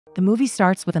The movie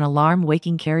starts with an alarm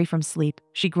waking Carrie from sleep.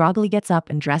 She groggily gets up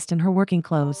and dressed in her working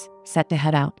clothes, set to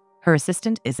head out. Her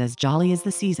assistant is as jolly as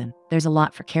the season. There's a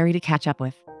lot for Carrie to catch up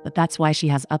with, but that's why she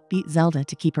has upbeat Zelda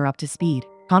to keep her up to speed.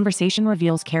 Conversation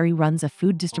reveals Carrie runs a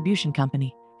food distribution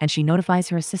company, and she notifies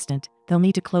her assistant they'll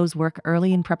need to close work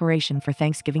early in preparation for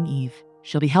Thanksgiving Eve.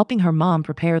 She'll be helping her mom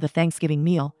prepare the Thanksgiving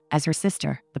meal, as her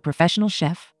sister, the professional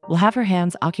chef, will have her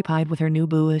hands occupied with her new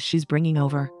boo as she's bringing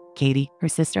over. Katie, her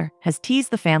sister, has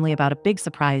teased the family about a big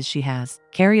surprise she has.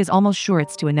 Carrie is almost sure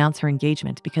it's to announce her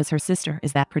engagement because her sister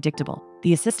is that predictable.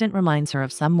 The assistant reminds her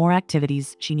of some more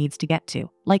activities she needs to get to,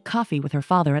 like coffee with her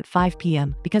father at 5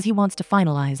 p.m. because he wants to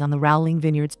finalize on the Rowling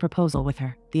Vineyards proposal with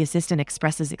her. The assistant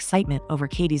expresses excitement over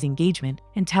Katie's engagement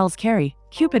and tells Carrie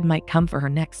Cupid might come for her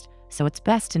next, so it's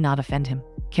best to not offend him.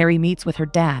 Carrie meets with her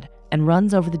dad and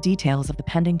runs over the details of the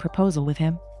pending proposal with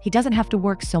him. He doesn't have to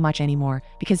work so much anymore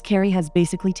because Carrie has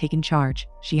basically taken charge.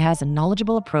 She has a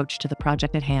knowledgeable approach to the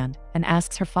project at hand and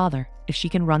asks her father if she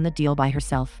can run the deal by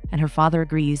herself, and her father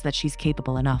agrees that she's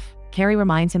capable enough. Carrie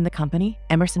reminds him the company,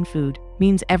 Emerson Food,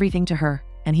 means everything to her,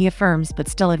 and he affirms but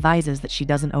still advises that she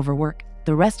doesn't overwork.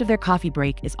 The rest of their coffee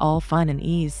break is all fun and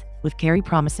ease, with Carrie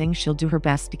promising she'll do her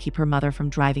best to keep her mother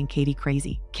from driving Katie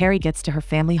crazy. Carrie gets to her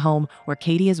family home where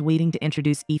Katie is waiting to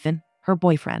introduce Ethan, her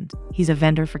boyfriend. He's a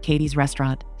vendor for Katie's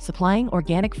restaurant, supplying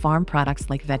organic farm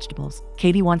products like vegetables.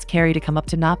 Katie wants Carrie to come up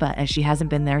to Napa as she hasn't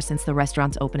been there since the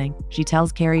restaurant's opening. She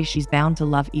tells Carrie she's bound to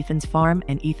love Ethan's farm,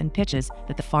 and Ethan pitches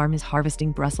that the farm is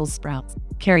harvesting Brussels sprouts.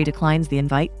 Carrie declines the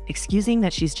invite, excusing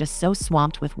that she's just so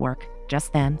swamped with work.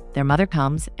 Just then, their mother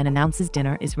comes and announces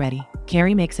dinner is ready.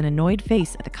 Carrie makes an annoyed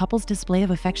face at the couple's display of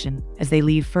affection as they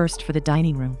leave first for the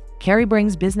dining room. Carrie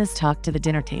brings business talk to the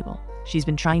dinner table. She's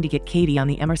been trying to get Katie on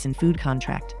the Emerson Food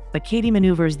contract, but Katie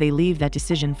maneuvers they leave that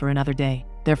decision for another day.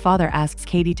 Their father asks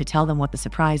Katie to tell them what the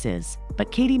surprise is,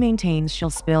 but Katie maintains she'll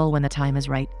spill when the time is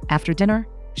right. After dinner,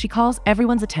 she calls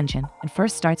everyone's attention and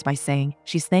first starts by saying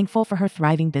she's thankful for her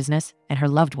thriving business and her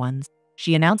loved ones.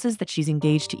 She announces that she's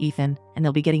engaged to Ethan and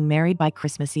they'll be getting married by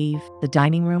Christmas Eve. The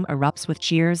dining room erupts with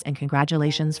cheers and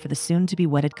congratulations for the soon-to-be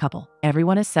wedded couple.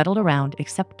 Everyone is settled around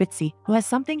except Bitsy, who has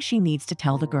something she needs to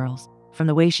tell the girls. From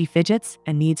the way she fidgets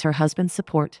and needs her husband's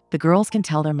support, the girls can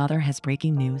tell their mother has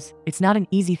breaking news. It's not an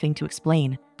easy thing to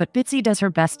explain, but Bitsy does her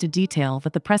best to detail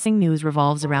that the pressing news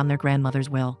revolves around their grandmother's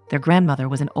will. Their grandmother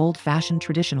was an old-fashioned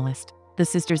traditionalist. The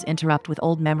sisters interrupt with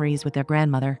old memories with their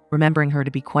grandmother, remembering her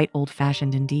to be quite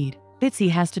old-fashioned indeed. Bitsy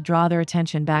has to draw their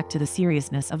attention back to the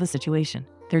seriousness of the situation.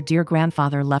 Their dear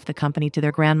grandfather left the company to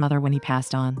their grandmother when he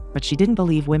passed on, but she didn't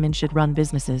believe women should run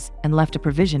businesses and left a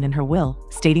provision in her will,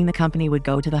 stating the company would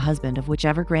go to the husband of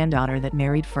whichever granddaughter that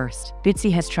married first.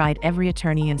 Bitsy has tried every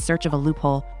attorney in search of a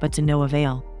loophole, but to no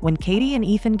avail. When Katie and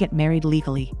Ethan get married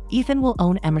legally, Ethan will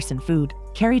own Emerson Food.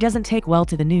 Carrie doesn't take well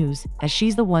to the news, as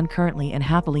she's the one currently and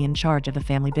happily in charge of the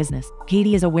family business.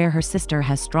 Katie is aware her sister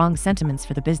has strong sentiments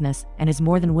for the business and is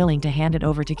more than willing to hand it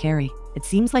over to Carrie. It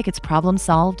seems like it's problem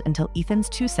solved until Ethan's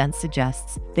 2 cents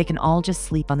suggests they can all just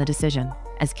sleep on the decision,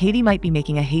 as Katie might be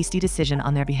making a hasty decision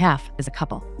on their behalf as a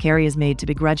couple. Carrie is made to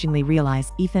begrudgingly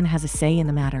realize Ethan has a say in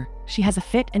the matter. She has a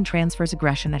fit and transfers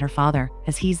aggression at her father,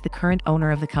 as he's the current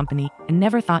owner of the company and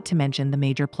never thought to mention the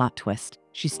major plot twist.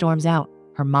 She storms out,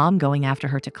 her mom going after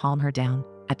her to calm her down.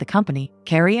 At the company,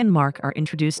 Carrie and Mark are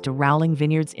introduced to Rowling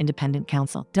Vineyards Independent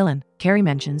Counsel, Dylan. Carrie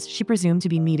mentions she presumed to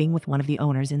be meeting with one of the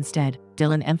owners instead.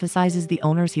 Dylan emphasizes the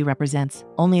owners he represents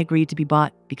only agreed to be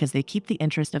bought because they keep the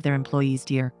interest of their employees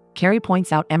dear. Carrie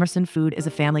points out Emerson Food is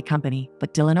a family company,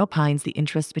 but Dylan opines the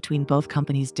interests between both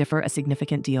companies differ a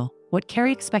significant deal. What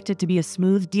Carrie expected to be a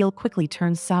smooth deal quickly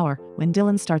turns sour when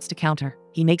Dylan starts to counter.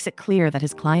 He makes it clear that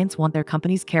his clients want their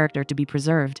company's character to be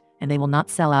preserved, and they will not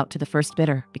sell out to the first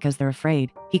bidder because they're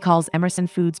afraid. He calls Emerson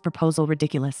Food's proposal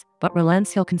ridiculous, but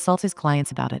relents he'll consult his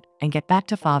clients about it and get back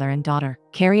to father and daughter.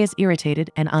 Carrie is irritated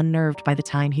and unnerved by the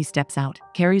time he steps out.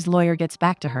 Carrie's lawyer gets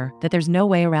back to her that there's no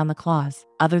way around the clause,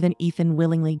 other than Ethan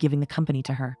willingly giving the company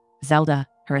to her. Zelda,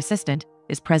 her assistant,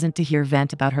 is present to hear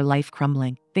vent about her life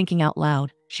crumbling. Thinking out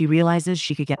loud, she realizes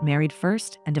she could get married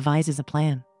first and devises a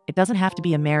plan. It doesn't have to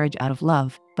be a marriage out of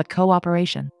love, but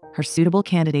cooperation. Her suitable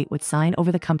candidate would sign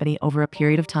over the company over a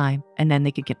period of time, and then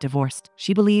they could get divorced.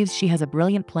 She believes she has a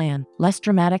brilliant plan, less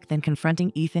dramatic than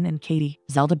confronting Ethan and Katie.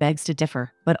 Zelda begs to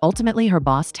differ, but But ultimately, her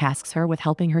boss tasks her with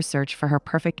helping her search for her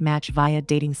perfect match via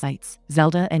dating sites.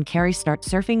 Zelda and Carrie start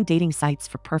surfing dating sites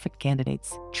for perfect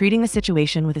candidates. Treating the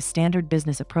situation with a standard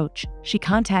business approach, she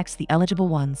contacts the eligible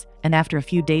ones, and after a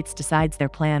few dates decides their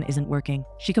plan isn't working.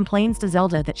 She complains to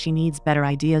Zelda that she needs better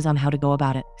ideas on how to go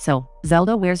about it. So,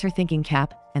 Zelda wears her thinking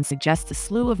cap and suggests a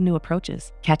slew of new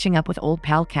approaches. Catching up with old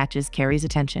pal catches Carrie's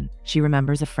attention. She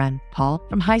remembers a friend, Paul,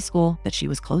 from high school that she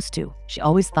was close to. She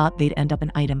always thought they'd end up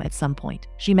an item at some point.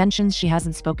 She mentions she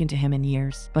hasn't spoken to him in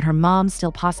years, but her mom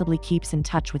still possibly keeps in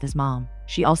touch with his mom.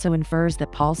 She also infers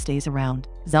that Paul stays around.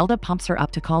 Zelda pumps her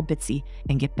up to call Bitsy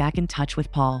and get back in touch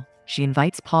with Paul. She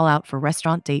invites Paul out for a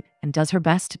restaurant date and does her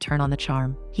best to turn on the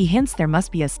charm. He hints there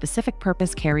must be a specific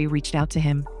purpose Carrie reached out to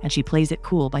him, and she plays it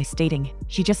cool by stating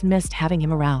she just missed having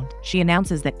him around. She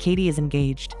announces that Katie is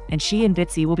engaged, and she and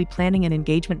Bitsy will be planning an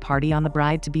engagement party on the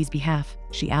bride-to-be's behalf.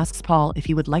 She asks Paul if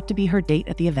he would like to be her date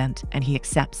at the event, and he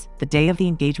accepts. The day of the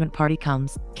engagement party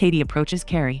comes. Katie approaches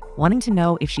Carrie, wanting to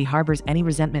know if she harbors any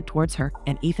resentment towards her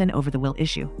and Ethan over the will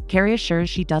issue. Carrie assures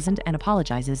she doesn't and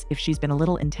apologizes if she's been a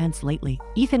little intense lately.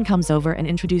 Ethan comes over and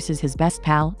introduces his best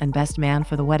pal and best man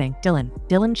for the wedding, Dylan.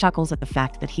 Dylan chuckles at the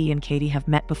fact that he and Katie have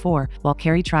met before, while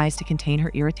Carrie tries to contain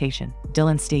her irritation.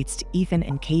 Dylan states to Ethan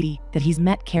and Katie that he's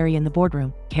met Carrie in the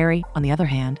boardroom. Carrie, on the other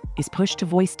hand, is pushed to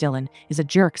voice Dylan is a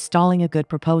jerk stalling a good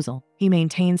proposal. He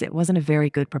maintains it wasn't a very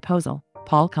good proposal.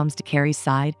 Paul comes to Carrie's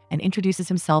side and introduces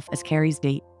himself as Carrie's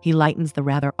date. He lightens the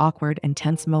rather awkward and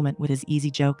tense moment with his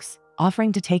easy jokes,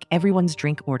 offering to take everyone's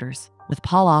drink orders. With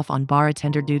Paul off on bar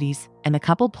attender duties, and the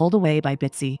couple pulled away by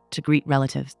Bitsy to greet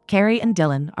relatives, Carrie and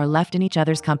Dylan are left in each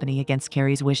other's company against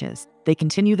Carrie's wishes. They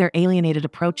continue their alienated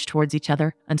approach towards each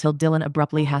other until Dylan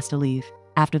abruptly has to leave.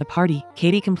 After the party,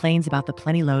 Katie complains about the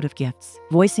plenty load of gifts,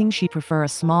 voicing she'd prefer a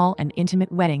small and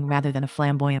intimate wedding rather than a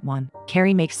flamboyant one.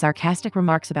 Carrie makes sarcastic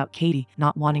remarks about Katie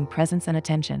not wanting presents and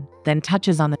attention, then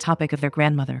touches on the topic of their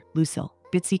grandmother, Lucille.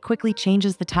 Bitsy quickly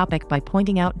changes the topic by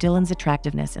pointing out Dylan's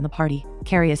attractiveness in the party.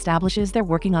 Carrie establishes they're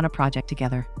working on a project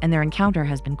together, and their encounter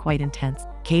has been quite intense.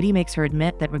 Katie makes her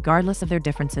admit that regardless of their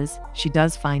differences, she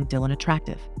does find Dylan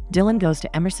attractive. Dylan goes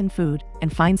to Emerson Food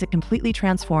and finds it completely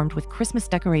transformed with Christmas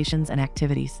decorations and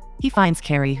activities. He finds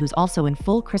Carrie, who's also in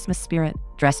full Christmas spirit,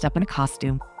 dressed up in a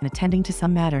costume and attending to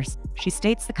some matters. She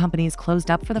states the company is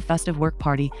closed up for the festive work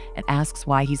party and asks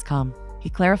why he's come. He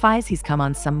clarifies he's come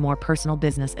on some more personal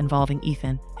business involving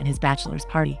Ethan and his bachelor's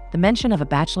party. The mention of a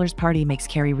bachelor's party makes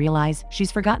Carrie realize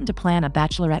she's forgotten to plan a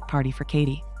bachelorette party for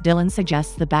Katie. Dylan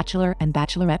suggests the bachelor and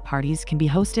bachelorette parties can be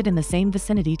hosted in the same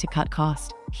vicinity to cut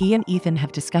cost. He and Ethan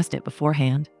have discussed it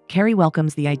beforehand. Carrie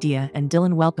welcomes the idea, and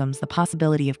Dylan welcomes the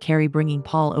possibility of Carrie bringing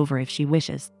Paul over if she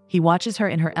wishes. He watches her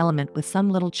in her element with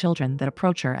some little children that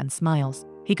approach her and smiles.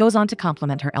 He goes on to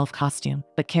compliment her elf costume,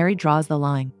 but Carrie draws the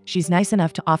line. She's nice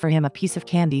enough to offer him a piece of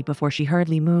candy before she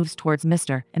hurriedly moves towards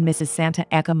Mr. and Mrs. Santa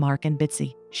Eka, Mark, and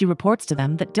Bitsy. She reports to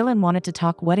them that Dylan wanted to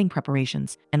talk wedding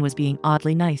preparations and was being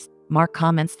oddly nice. Mark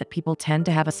comments that people tend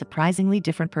to have a surprisingly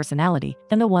different personality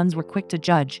than the ones we're quick to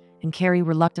judge, and Carrie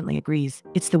reluctantly agrees.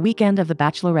 It's the weekend of the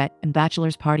bachelorette and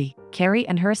bachelor's party. Carrie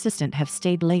and her assistant have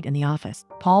stayed late in the office.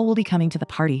 Paul will be coming to the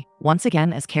party, once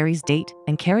again as Carrie's date,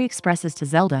 and Carrie expresses to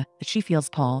Zelda that she feels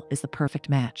Paul is the perfect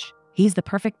match. He's the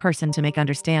perfect person to make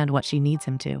understand what she needs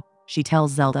him to. She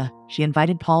tells Zelda she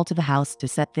invited Paul to the house to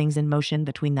set things in motion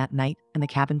between that night and the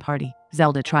cabin party.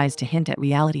 Zelda tries to hint at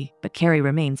reality, but Carrie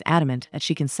remains adamant that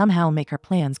she can somehow make her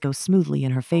plans go smoothly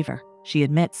in her favor. She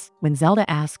admits, when Zelda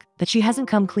asks, that she hasn't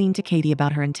come clean to Katie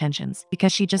about her intentions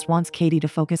because she just wants Katie to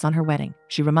focus on her wedding.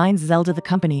 She reminds Zelda the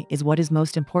company is what is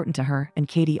most important to her, and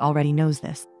Katie already knows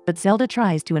this. But Zelda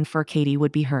tries to infer Katie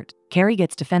would be hurt. Carrie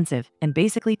gets defensive and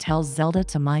basically tells Zelda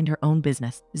to mind her own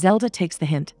business. Zelda takes the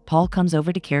hint. Paul comes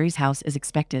over to Carrie's house as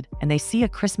expected, and they see a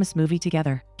Christmas movie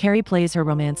together. Carrie plays her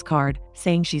romance card,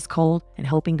 saying she's cold and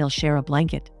hoping they'll share a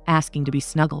blanket, asking to be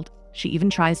snuggled. She even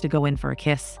tries to go in for a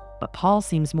kiss, but Paul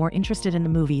seems more interested in the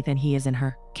movie than he is in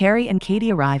her. Carrie and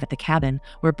Katie arrive at the cabin,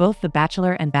 where both the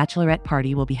bachelor and bachelorette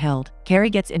party will be held.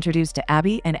 Carrie gets introduced to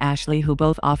Abby and Ashley, who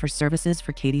both offer services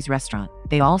for Katie's restaurant.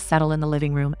 They all settle in the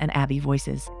living room, and Abby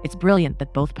voices, "It's brilliant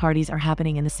that both parties are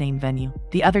happening in the same venue."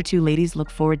 The other two ladies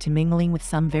look forward to mingling with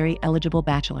some very eligible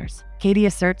bachelors. Katie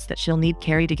asserts that she'll need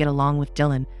Carrie to get along with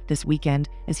Dylan this weekend,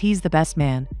 as he's the best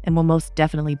man and will most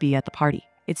definitely be at the party.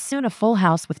 It's soon a full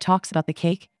house with talks about the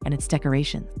cake and its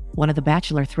decorations. One of the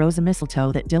bachelor throws a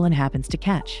mistletoe that Dylan happens to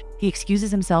catch. He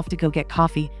excuses himself to go get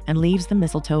coffee and leaves the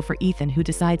mistletoe for Ethan, who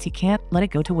decides he can't let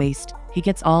it go to waste. He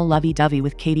gets all lovey-dovey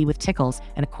with Katie with tickles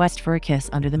and a quest for a kiss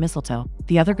under the mistletoe.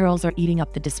 The other girls are eating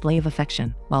up the display of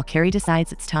affection, while Carrie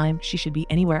decides it's time she should be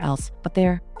anywhere else. But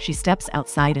there, she steps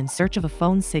outside in search of a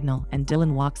phone signal and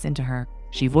Dylan walks into her.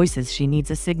 She voices she needs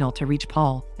a signal to reach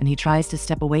Paul, and he tries to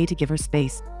step away to give her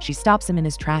space. She stops him in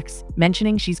his tracks,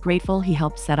 mentioning she's grateful he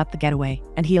helped set up the getaway,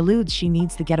 and he alludes she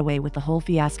needs the getaway with the whole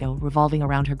fiasco revolving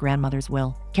around her grandmother's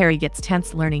will. Carrie gets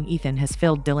tense learning Ethan has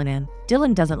filled Dylan in.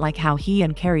 Dylan doesn't like how he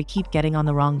and Carrie keep getting on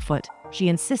the wrong foot. She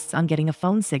insists on getting a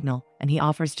phone signal, and he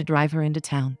offers to drive her into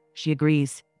town. She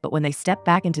agrees, but when they step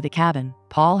back into the cabin,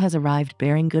 Paul has arrived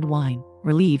bearing good wine.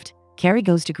 Relieved, Carrie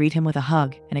goes to greet him with a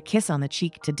hug and a kiss on the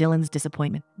cheek to Dylan's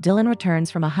disappointment. Dylan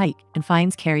returns from a hike and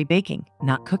finds Carrie baking,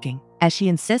 not cooking. As she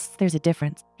insists there's a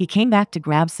difference, he came back to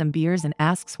grab some beers and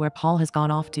asks where Paul has gone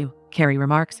off to. Carrie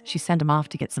remarks she sent him off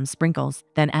to get some sprinkles,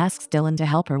 then asks Dylan to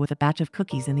help her with a batch of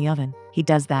cookies in the oven. He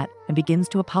does that and begins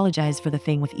to apologize for the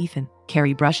thing with Ethan.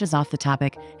 Carrie brushes off the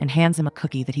topic and hands him a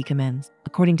cookie that he commends.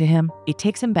 According to him, it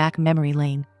takes him back memory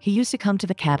lane. He used to come to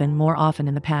the cabin more often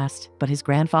in the past, but his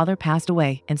grandfather passed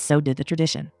away and so did the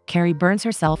tradition. Carrie burns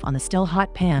herself on the still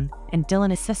hot pan, and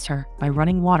Dylan assists her by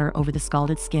running water over the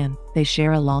scalded skin. They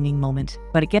share a longing moment,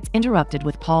 but it gets interrupted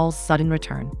with Paul's sudden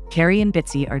return. Carrie and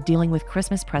Bitsy are dealing with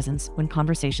Christmas presents when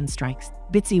conversation strikes.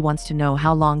 Bitsy wants to know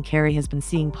how long Carrie has been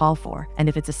seeing Paul for, and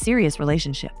if it's a serious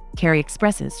relationship. Carrie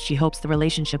expresses she hopes the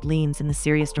relationship leans in the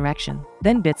serious direction.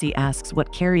 Then Bitsy asks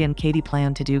what Carrie and Katie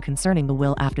plan to do concerning the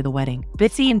will after the wedding.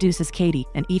 Bitsy induces Katie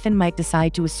and Ethan might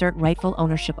decide to assert rightful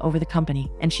ownership over the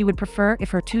company, and she would prefer if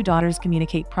her two daughters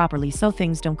communicate properly so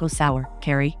things don't go sour.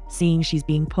 Carrie, seeing she's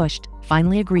being pushed,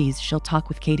 finally agrees she'll talk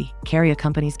with Katie. Carrie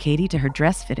accompanies Katie to her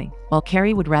dress fitting. While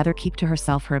Carrie would rather keep to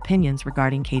herself her opinions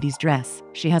regarding Katie's dress,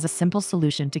 she has a simple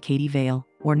solution to Katie veil,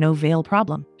 or no veil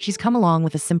problem. She's come along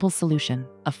with a simple solution,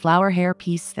 a flower hair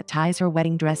piece that ties her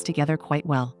wedding dress together quite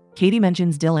well. Katie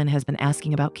mentions Dylan has been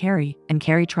asking about Carrie, and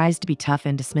Carrie tries to be tough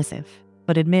and dismissive,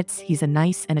 but admits he's a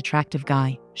nice and attractive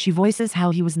guy. She voices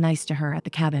how he was nice to her at the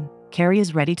cabin. Carrie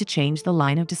is ready to change the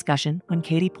line of discussion when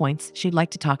Katie points she'd like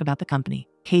to talk about the company.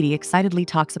 Katie excitedly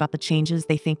talks about the changes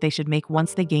they think they should make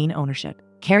once they gain ownership.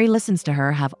 Carrie listens to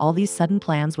her have all these sudden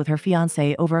plans with her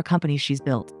fiancé over a company she's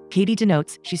built. Katie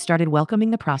denotes she started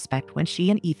welcoming the prospect when she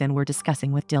and Ethan were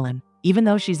discussing with Dylan. Even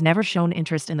though she's never shown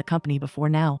interest in the company before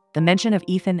now, the mention of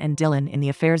Ethan and Dylan in the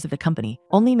affairs of the company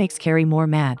only makes Carrie more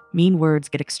mad. Mean words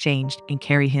get exchanged, and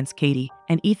Carrie hints Katie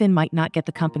and Ethan might not get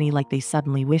the company like they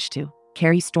suddenly wish to.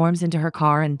 Carrie storms into her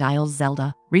car and dials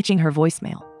Zelda, reaching her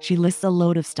voicemail. She lists a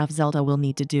load of stuff Zelda will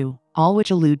need to do, all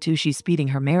which allude to she's speeding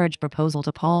her marriage proposal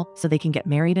to Paul so they can get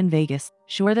married in Vegas.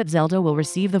 Sure that Zelda will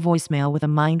receive the voicemail with a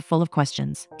mind full of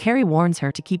questions, Carrie warns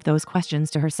her to keep those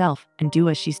questions to herself and do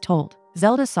as she's told.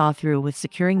 Zelda saw through with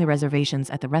securing the reservations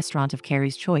at the restaurant of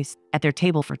Carrie's choice. At their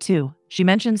table for two, she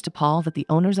mentions to Paul that the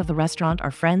owners of the restaurant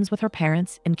are friends with her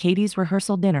parents and Katie's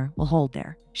rehearsal dinner will hold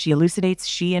there. She elucidates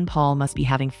she and Paul must be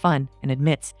having fun and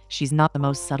admits she's not the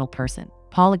most subtle person.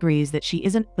 Paul agrees that she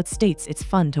isn't, but states it's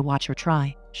fun to watch her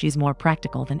try. She's more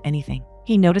practical than anything.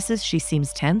 He notices she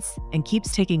seems tense and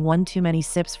keeps taking one too many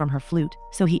sips from her flute,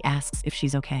 so he asks if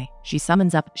she's okay. She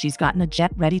summons up she's gotten a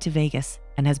jet ready to Vegas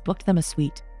and has booked them a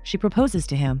suite. She proposes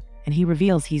to him, and he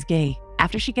reveals he's gay.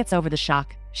 After she gets over the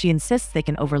shock, she insists they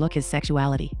can overlook his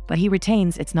sexuality, but he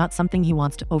retains it's not something he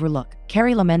wants to overlook.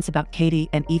 Carrie laments about Katie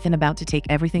and Ethan about to take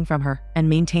everything from her, and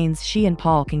maintains she and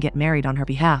Paul can get married on her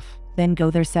behalf, then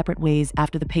go their separate ways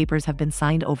after the papers have been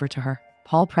signed over to her.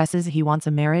 Paul presses he wants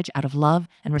a marriage out of love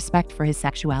and respect for his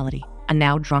sexuality. A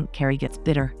now drunk Carrie gets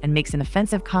bitter and makes an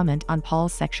offensive comment on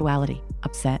Paul's sexuality.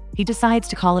 Upset, he decides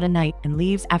to call it a night and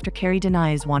leaves after Carrie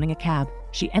denies wanting a cab.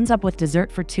 She ends up with dessert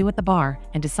for two at the bar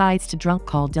and decides to drunk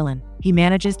call Dylan. He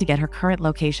manages to get her current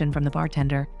location from the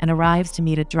bartender and arrives to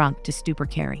meet a drunk to stupor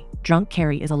Carrie. Drunk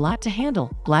Carrie is a lot to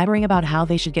handle, blabbering about how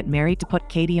they should get married to put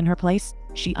Katie in her place.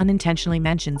 She unintentionally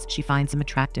mentions she finds him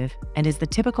attractive and is the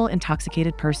typical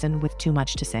intoxicated person with too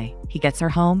much to say. He gets her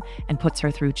home and puts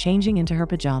her through changing into her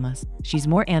pajamas. She's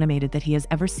more animated than he has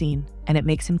ever seen, and it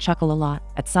makes him chuckle a lot.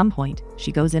 At some point,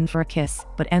 she goes in for a kiss,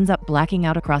 but ends up blacking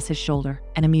out across his shoulder.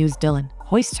 An amused Dylan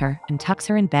hoists her and tucks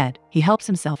her in bed. He helps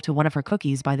himself to one of her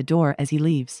cookies by the door as he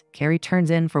leaves. Carrie turns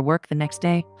in for work the next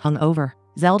day, hungover.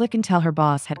 Zelda can tell her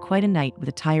boss had quite a night with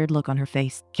a tired look on her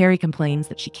face. Carrie complains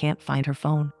that she can't find her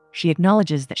phone. She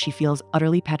acknowledges that she feels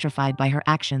utterly petrified by her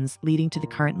actions leading to the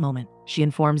current moment. She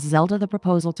informs Zelda the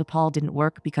proposal to Paul didn't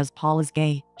work because Paul is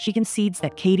gay. She concedes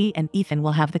that Katie and Ethan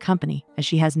will have the company, as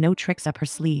she has no tricks up her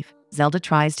sleeve. Zelda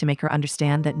tries to make her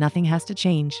understand that nothing has to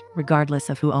change, regardless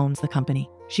of who owns the company.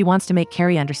 She wants to make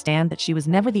Carrie understand that she was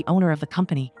never the owner of the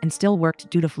company and still worked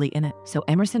dutifully in it, so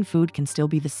Emerson Food can still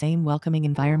be the same welcoming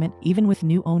environment even with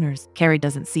new owners. Carrie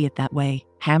doesn't see it that way,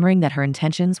 hammering that her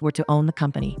intentions were to own the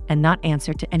company and not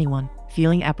answer to anyone.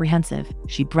 Feeling apprehensive,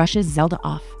 she brushes Zelda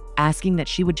off, asking that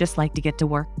she would just like to get to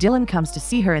work. Dylan comes to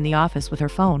see her in the office with her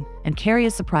phone, and Carrie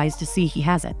is surprised to see he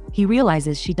has it. He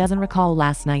realizes she doesn't recall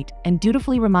last night and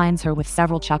dutifully reminds her with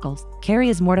several chuckles. Carrie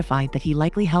is mortified that he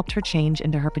likely helped her change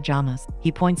into her pajamas.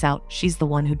 He points out she's the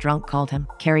one who drunk called him.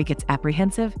 Carrie gets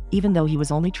apprehensive, even though he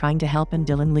was only trying to help, and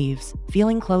Dylan leaves,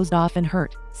 feeling closed off and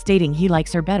hurt, stating he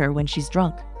likes her better when she's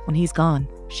drunk. When he's gone,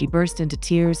 she bursts into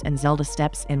tears and Zelda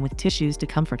steps in with tissues to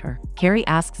comfort her. Carrie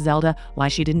asks Zelda why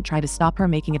she didn't try to stop her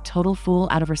making a total fool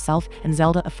out of herself, and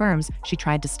Zelda affirms she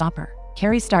tried to stop her.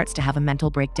 Carrie starts to have a mental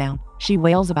breakdown. She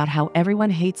wails about how everyone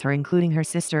hates her, including her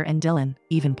sister and Dylan,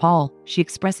 even Paul. She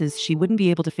expresses she wouldn't be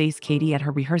able to face Katie at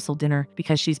her rehearsal dinner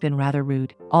because she's been rather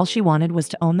rude. All she wanted was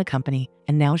to own the company,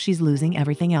 and now she's losing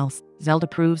everything else. Zelda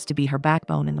proves to be her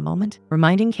backbone in the moment,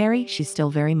 reminding Carrie she's still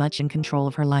very much in control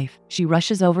of her life. She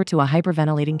rushes over to a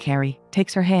hyperventilating Carrie,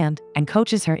 takes her hand, and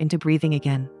coaches her into breathing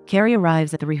again. Carrie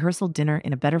arrives at the rehearsal dinner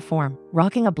in a better form,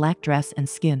 rocking a black dress and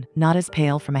skin not as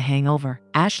pale from a hangover.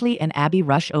 Ashley and Abby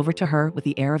rush over to her with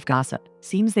the air of gossip.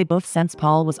 Seems they both sense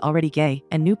Paul was already gay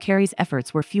and knew Carrie's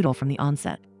efforts were futile from the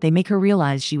onset. They make her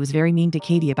realize she was very mean to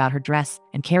Katie about her dress,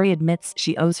 and Carrie admits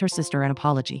she owes her sister an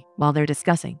apology. While they're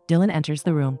discussing, Dylan enters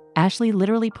the room. Ashley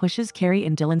literally pushes Carrie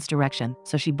in Dylan's direction,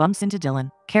 so she bumps into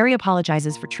Dylan. Carrie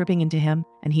apologizes for tripping into him,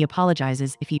 and he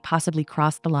apologizes if he possibly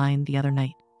crossed the line the other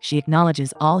night. She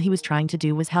acknowledges all he was trying to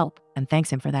do was help and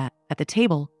thanks him for that. At the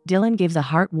table, Dylan gives a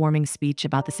heartwarming speech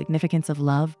about the significance of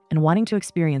love and wanting to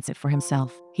experience it for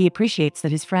himself. He appreciates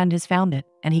that his friend has found it,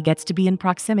 and he gets to be in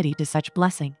proximity to such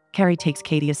blessing. Carrie takes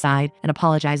Katie aside and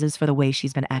apologizes for the way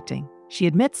she's been acting. She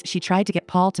admits she tried to get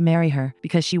Paul to marry her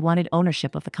because she wanted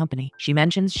ownership of the company. She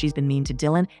mentions she's been mean to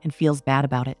Dylan and feels bad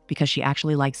about it because she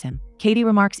actually likes him. Katie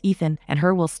remarks Ethan and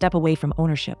her will step away from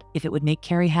ownership if it would make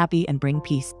Carrie happy and bring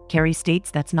peace. Carrie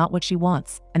states that's not what she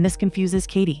wants, and this confuses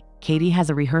Katie. Katie has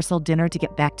a rehearsal dinner to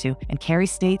get back to, and Carrie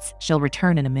states she'll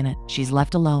return in a minute. She's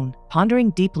left alone, pondering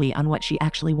deeply on what she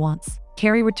actually wants.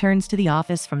 Carrie returns to the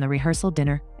office from the rehearsal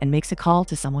dinner and makes a call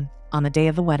to someone. On the day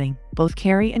of the wedding, both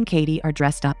Carrie and Katie are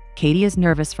dressed up. Katie is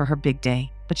nervous for her big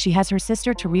day, but she has her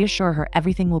sister to reassure her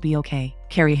everything will be okay.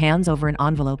 Carrie hands over an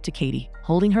envelope to Katie,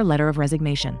 holding her letter of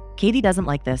resignation. Katie doesn't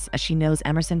like this, as she knows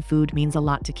Emerson Food means a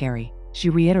lot to Carrie. She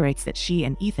reiterates that she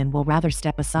and Ethan will rather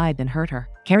step aside than hurt her.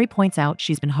 Carrie points out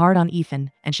she's been hard on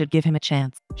Ethan and should give him a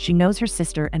chance. She knows her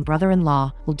sister and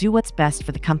brother-in-law will do what's best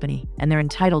for the company, and they're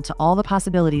entitled to all the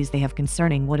possibilities they have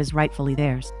concerning what is rightfully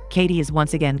theirs. Katie is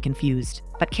once again confused,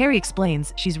 but Carrie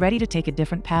explains she's ready to take a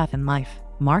different path in life.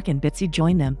 Mark and Bitsy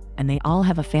join them, and they all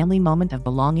have a family moment of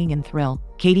belonging and thrill.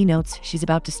 Katie notes she's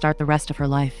about to start the rest of her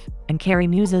life, and Carrie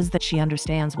muses that she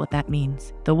understands what that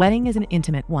means. The wedding is an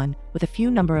intimate one, with a few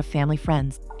number of family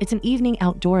friends. It's an evening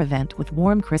outdoor event with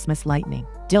warm Christmas lightning.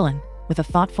 Dylan, with a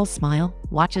thoughtful smile,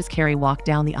 watches Carrie walk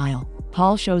down the aisle.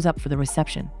 Paul shows up for the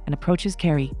reception and approaches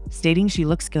Carrie, stating she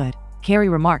looks good. Carrie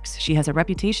remarks she has a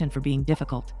reputation for being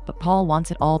difficult, but Paul wants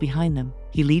it all behind them.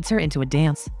 He leads her into a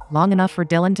dance, long enough for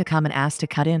Dylan to come and ask to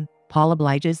cut in. Paul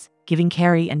obliges, giving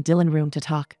Carrie and Dylan room to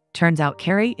talk. Turns out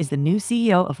Carrie is the new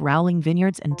CEO of Rowling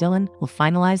Vineyards, and Dylan will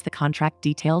finalize the contract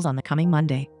details on the coming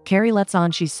Monday. Carrie lets on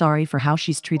she's sorry for how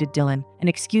she's treated Dylan and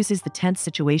excuses the tense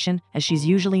situation, as she's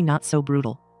usually not so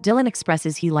brutal. Dylan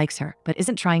expresses he likes her, but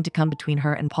isn't trying to come between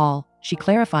her and Paul. She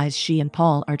clarifies she and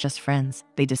Paul are just friends.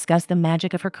 They discuss the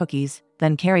magic of her cookies.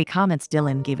 Then Carrie comments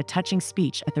Dylan gave a touching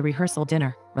speech at the rehearsal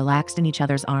dinner. Relaxed in each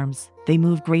other's arms, they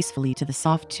move gracefully to the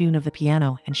soft tune of the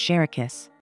piano and share a kiss.